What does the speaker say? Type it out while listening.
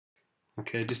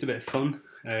Okay, just a bit of fun.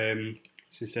 So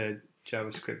it's a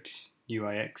JavaScript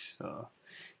UIX. So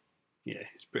yeah,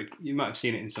 it's pretty. You might have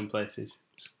seen it in some places.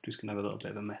 Just gonna have a little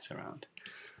bit of a mess around.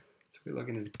 So we log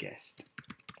in as a guest.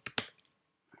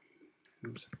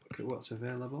 Oops, look at what's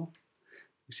available.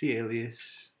 We see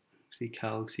alias, see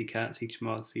calg, see cat, see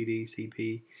chmod, cd,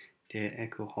 cp, date,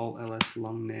 echo, halt, ls,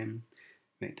 long name,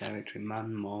 make directory,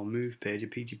 man, more, move, pager,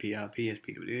 pgp, rp,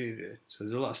 spw. So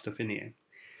there's a lot of stuff in here.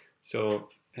 So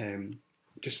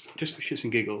just for shits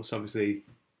and giggles, obviously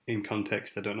in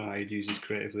context, I don't know how you'd use this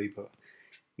creatively, but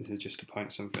this is just to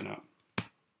point something out.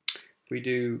 If we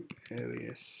do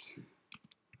alias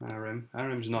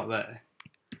rm's not there.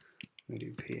 We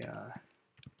do pr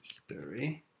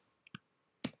story.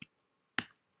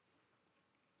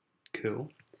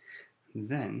 Cool. And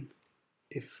then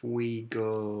if we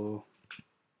go,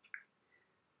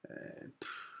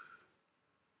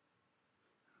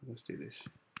 let's do this.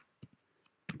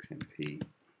 XMP.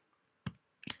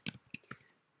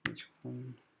 Which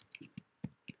one?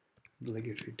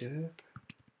 Obligatory derp.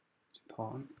 It's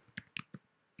important.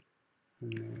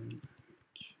 And then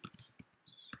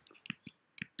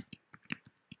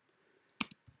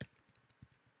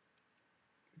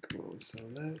equals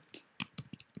alert.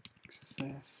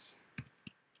 Success.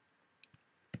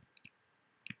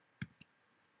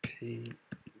 P.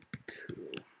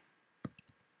 Cool.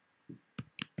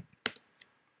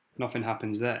 Nothing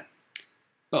happens there.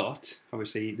 But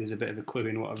obviously there's a bit of a clue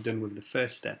in what I've done with the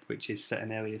first step, which is set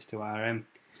an alias to rm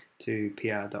to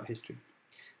pr.history.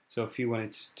 So if you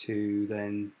wanted to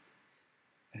then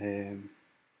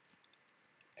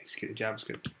execute the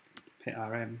JavaScript, hit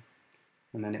rm,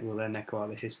 and then it will then echo out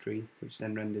the history, which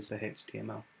then renders the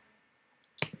HTML.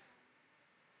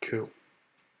 Cool.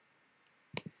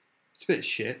 It's a bit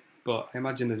shit, but I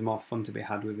imagine there's more fun to be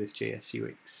had with this JS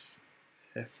UX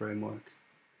framework.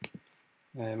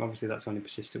 Obviously that's only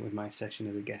persistent with my session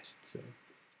as a guest, so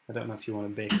I don't know if you want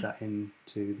to bake that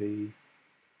into the,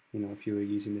 if you were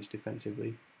using this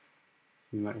defensively,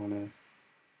 you might want to,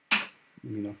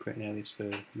 create an alias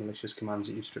for malicious commands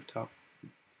that you've stripped out.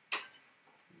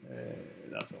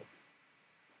 That's all.